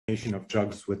of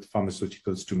drugs with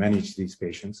pharmaceuticals to manage these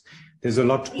patients. There's a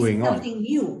lot going on. Something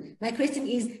new. My question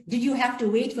is, did you have to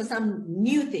wait for some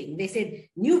new thing? They said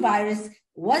new virus.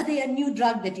 Was there a new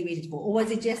drug that you waited for, or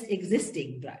was it just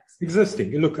existing drugs?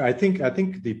 Existing. Look, I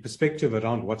think the perspective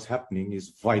around what's happening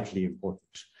is vitally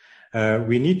important.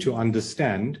 We need to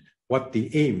understand what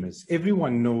the aim is.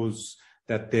 Everyone knows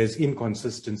that there's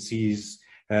inconsistencies,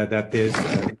 that there's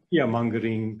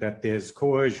fear-mongering, that there's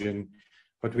coercion,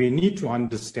 but we need to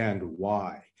understand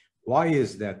why. Why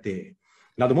is that there?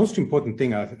 Now, the most important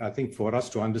thing I think for us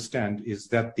to understand is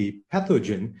that the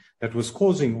pathogen that was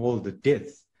causing all the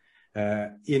death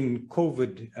in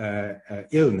COVID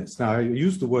illness. Now, I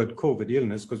use the word COVID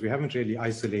illness because we haven't really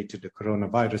isolated the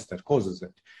coronavirus that causes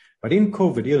it. But in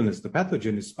COVID illness, the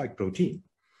pathogen is spike protein.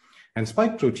 And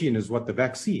spike protein is what the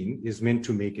vaccine is meant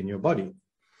to make in your body.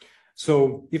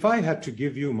 So if I had to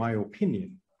give you my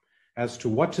opinion as to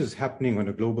what is happening on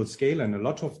a global scale, and a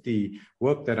lot of the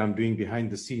work that I'm doing behind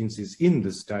the scenes is in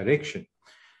this direction,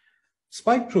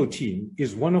 spike protein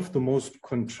is one of the most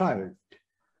contrived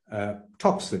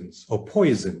toxins or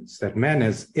poisons that man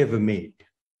has ever made.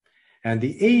 And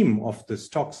the aim of this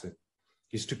toxin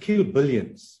is to kill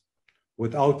billions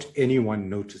without anyone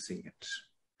noticing it.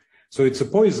 So it's a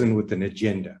poison with an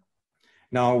agenda.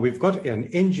 Now, we've got an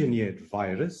engineered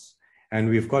virus and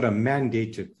we've got a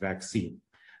mandated vaccine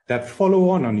that follow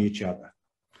on each other.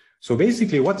 So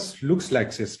basically what looks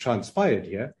like has transpired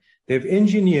here, they've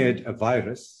engineered a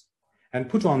virus and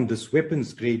put on this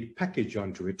weapons-grade package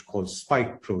onto it called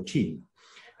spike protein.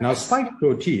 Now, spike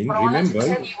protein, remember... What I wanted to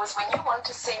tell you was when you want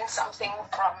to send something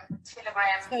from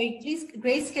Telegram... Sorry, please,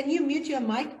 Grace, can you mute your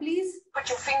mic, please? Put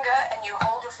your finger and you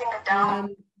hold your finger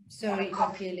down. Sorry,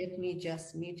 okay, let me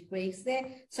just mute Grace there.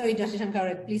 Sorry, Dr.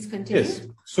 Shankara, please continue. Yes,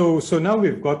 so now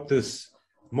we've got this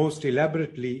most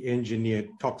elaborately engineered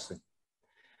toxin.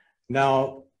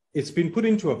 Now, it's been put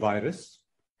into a virus,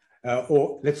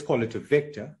 or let's call it a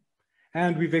vector,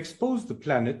 and we've exposed the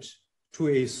planet to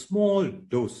a small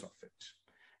dose of it.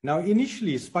 Now,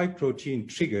 initially, spike protein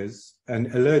triggers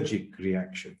an allergic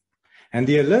reaction, and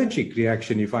the allergic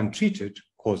reaction, if untreated,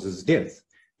 causes death.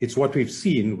 It's what we've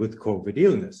seen with COVID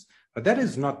illness, but that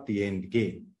is not the end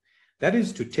game. That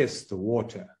is to test the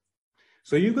water.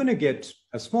 So you're going to get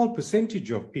a small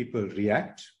percentage of people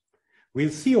react.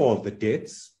 We'll see all the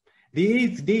deaths. The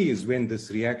 8th day is when this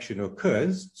reaction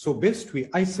occurs. So best we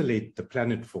isolate the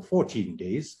planet for 14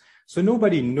 days. So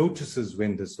nobody notices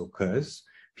when this occurs.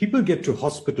 People get to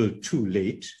hospital too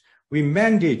late. We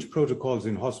mandate protocols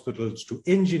in hospitals to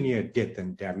engineer death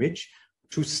and damage,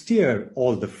 to steer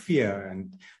all the fear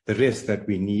and the rest that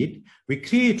we need. We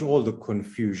create all the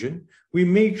confusion. We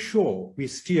make sure we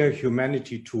steer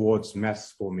humanity towards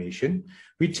mass formation.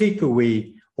 We take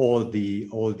away all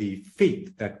the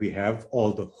faith that we have,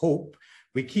 all the hope.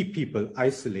 We keep people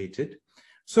isolated.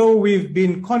 So we've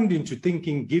been conned into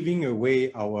thinking giving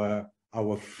away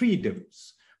our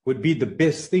freedoms would be the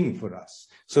best thing for us.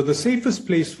 So the safest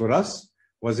place for us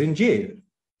was in jail.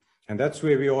 And that's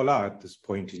where we all are at this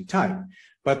point in time.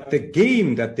 But the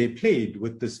game that they played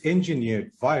with this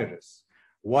engineered virus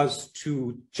was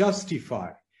to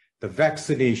justify the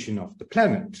vaccination of the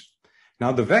planet.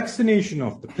 Now, the vaccination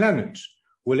of the planet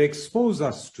will expose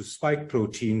us to spike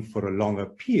protein for a longer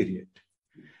period.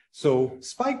 So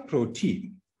spike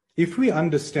protein, if we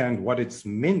understand what it's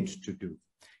meant to do,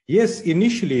 yes,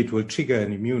 initially it will trigger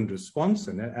an immune response,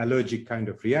 an allergic kind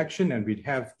of reaction, and we'd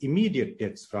have immediate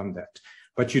deaths from that.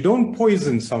 But you don't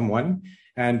poison someone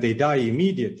and they die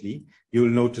immediately, you'll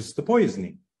notice the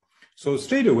poisoning. So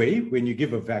straight away, when you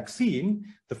give a vaccine,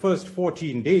 the first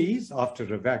 14 days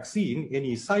after a vaccine,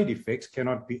 any side effects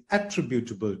cannot be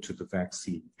attributable to the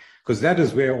vaccine, because that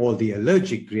is where all the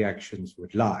allergic reactions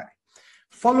would lie.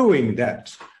 Following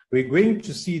that, we're going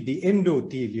to see the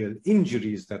endothelial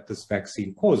injuries that this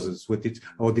vaccine causes with its,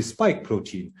 or the spike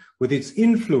protein, with its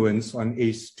influence on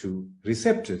ACE2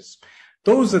 receptors.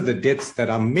 Those are the deaths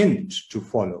that are meant to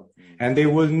follow, and they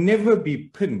will never be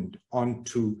pinned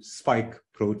onto spike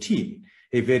protein,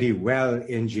 a very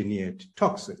well-engineered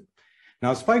toxin.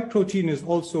 Now, spike protein is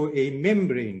also a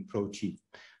membrane protein.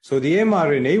 So the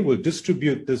mRNA will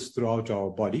distribute this throughout our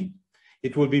body.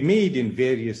 It will be made in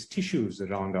various tissues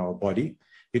around our body.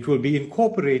 It will be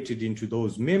incorporated into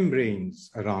those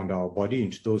membranes around our body,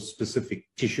 into those specific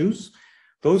tissues.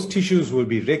 Those tissues will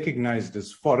be recognized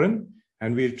as foreign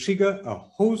and will trigger a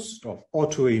host of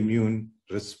autoimmune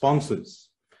responses.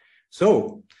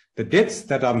 So the deaths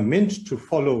that are meant to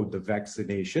follow the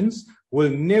vaccinations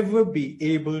will never be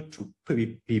able to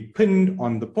be pinned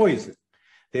on the poison.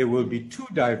 They will be too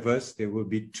diverse, there will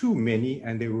be too many,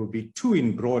 and they will be too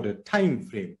in broader time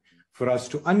frame for us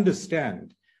to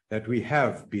understand that we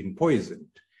have been poisoned.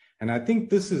 And I think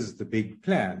this is the big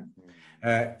plan.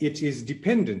 It is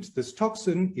dependent, this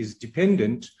toxin is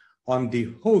dependent on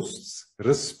the host's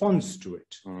response to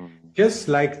it. Just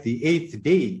like the 8th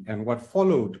day and what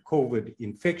followed COVID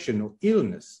infection or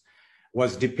illness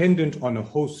was dependent on a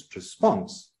host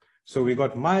response. So we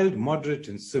got mild, moderate,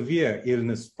 and severe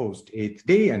illness post 8th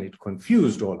day, and it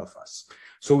confused all of us.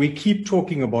 So we keep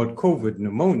talking about COVID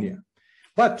pneumonia,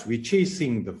 but we're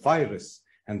chasing the virus,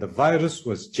 and the virus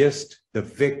was just the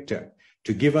vector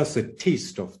to give us a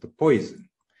taste of the poison.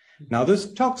 Now,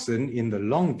 this toxin in the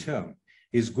long term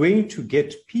is going to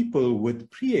get people with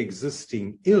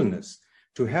pre-existing illness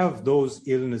to have those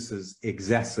illnesses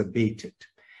exacerbated.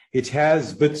 It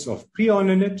has bits of prion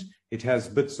in it. It has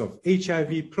bits of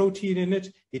HIV protein in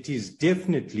it. It is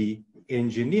definitely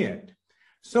engineered.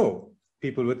 So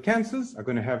people with cancers are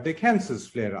going to have their cancers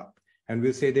flare up, and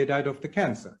we'll say they died of the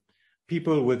cancer.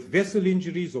 People with vessel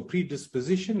injuries or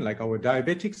predisposition, like our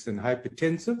diabetics and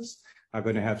hypertensives, are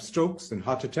going to have strokes and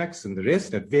heart attacks and the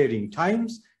rest at varying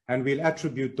times, and we'll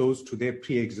attribute those to their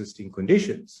pre-existing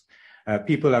conditions.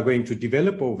 People are going to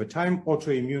develop over time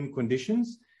autoimmune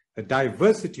conditions, the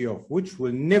diversity of which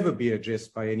will never be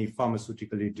addressed by any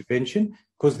pharmaceutical intervention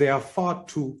because they are far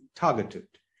too targeted.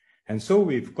 And so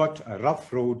we've got a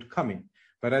rough road coming.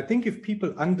 But I think if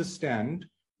people understand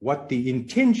what the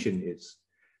intention is,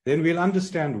 then we'll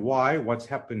understand why what's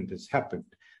happened has happened.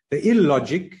 The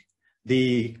illogic,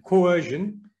 the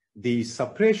coercion, the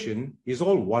suppression is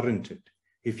all warranted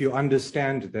if you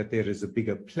understand that there is a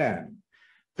bigger plan.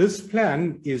 This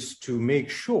plan is to make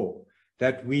sure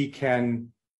that we can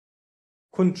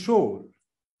control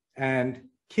and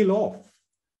kill off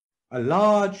a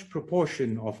large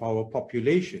proportion of our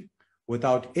population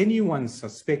without anyone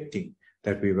suspecting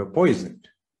that we were poisoned.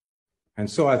 And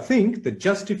so I think the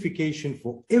justification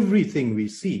for everything we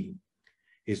see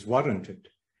is warranted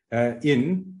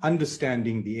in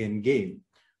understanding the end game.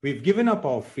 We've given up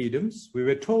our freedoms. We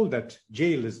were told that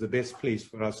jail is the best place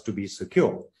for us to be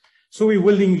secure. So we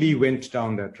willingly went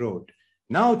down that road.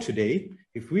 Now today,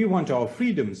 if we want our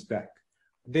freedoms back,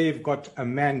 they've got a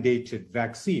mandated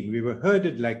vaccine. We were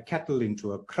herded like cattle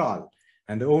into a kraal,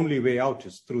 and the only way out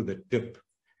is through the dip.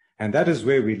 And that is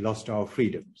where we lost our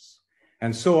freedoms.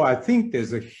 And so I think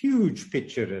there's a huge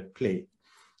picture at play.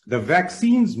 The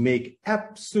vaccines make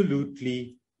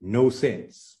absolutely no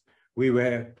sense. We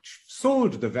were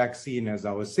sold the vaccine as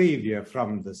our savior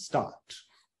from the start.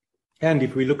 And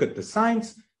if we look at the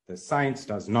science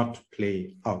does not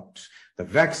play out. The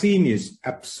vaccine is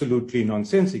absolutely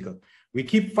nonsensical. We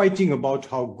keep fighting about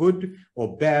how good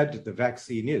or bad the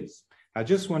vaccine is. I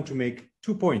just want to make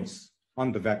 2 points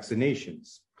on the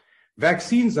vaccinations.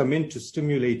 Vaccines are meant to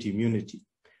stimulate immunity,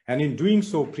 and in doing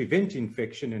so, prevent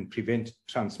infection and prevent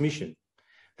transmission.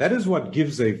 That is what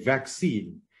gives a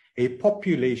vaccine a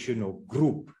population or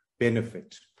group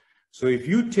benefit. So if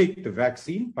you take the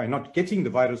vaccine, by not getting the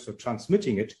virus or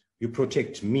transmitting it, you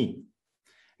protect me.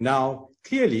 Now,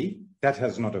 clearly, that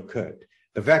has not occurred.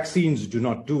 The vaccines do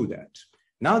not do that.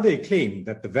 Now they claim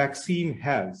that the vaccine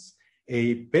has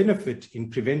a benefit in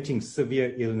preventing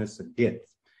severe illness and death.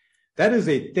 That is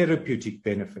a therapeutic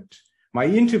benefit. My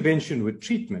intervention with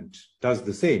treatment does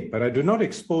the same, but I do not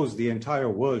expose the entire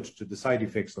world to the side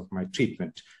effects of my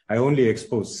treatment. I only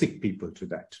expose sick people to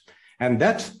that. And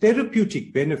that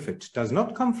therapeutic benefit does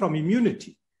not come from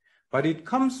immunity, but it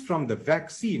comes from the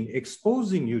vaccine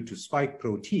exposing you to spike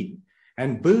protein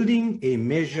and building a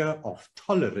measure of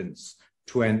tolerance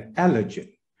to an allergen,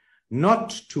 not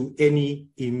to any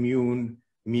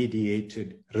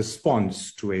immune-mediated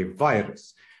response to a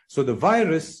virus. So the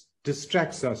virus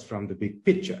distracts us from the big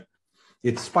picture.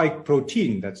 It's spike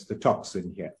protein that's the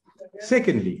toxin here.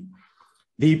 Secondly,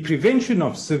 the prevention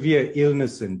of severe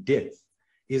illness and death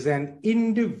is an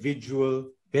individual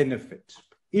benefit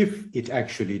if it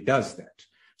actually does that.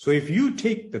 So if you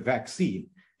take the vaccine,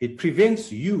 it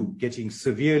prevents you getting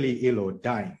severely ill or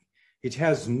dying. It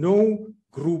has no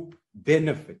group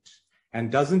benefit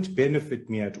and doesn't benefit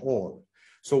me at all.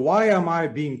 So why am I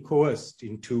being coerced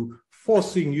into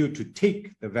forcing you to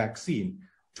take the vaccine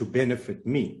to benefit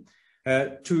me?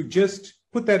 To just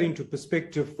put that into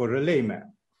perspective for a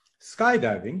layman,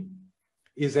 skydiving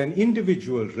is an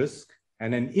individual risk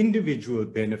and an individual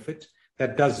benefit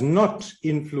that does not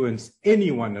influence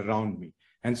anyone around me.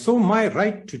 And so my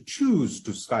right to choose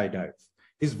to skydive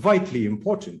is vitally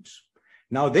important.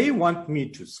 Now they want me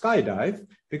to skydive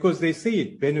because they say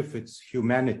it benefits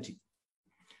humanity.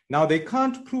 Now they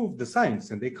can't prove the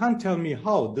science and they can't tell me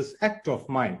how this act of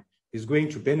mine is going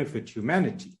to benefit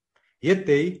humanity. Yet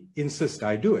they insist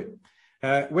I do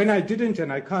it. When I didn't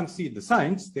and I can't see the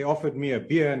science, they offered me a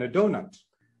beer and a donut.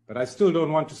 but I still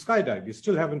don't want to skydive. You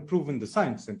still haven't proven the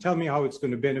science, and tell me how it's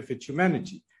going to benefit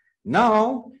humanity.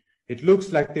 Now, it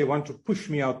looks like they want to push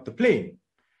me out the plane.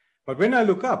 But when I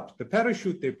look up, the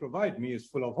parachute they provide me is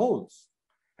full of holes,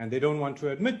 and they don't want to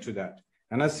admit to that.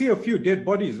 And I see a few dead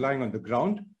bodies lying on the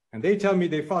ground, and they tell me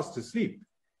they're fast asleep.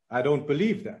 I don't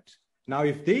believe that. Now,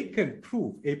 if they can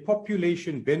prove a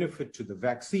population benefit to the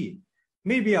vaccine,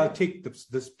 maybe I'll take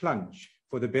this plunge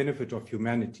for the benefit of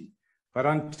humanity. But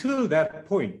until that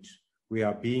point, we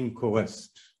are being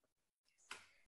coerced.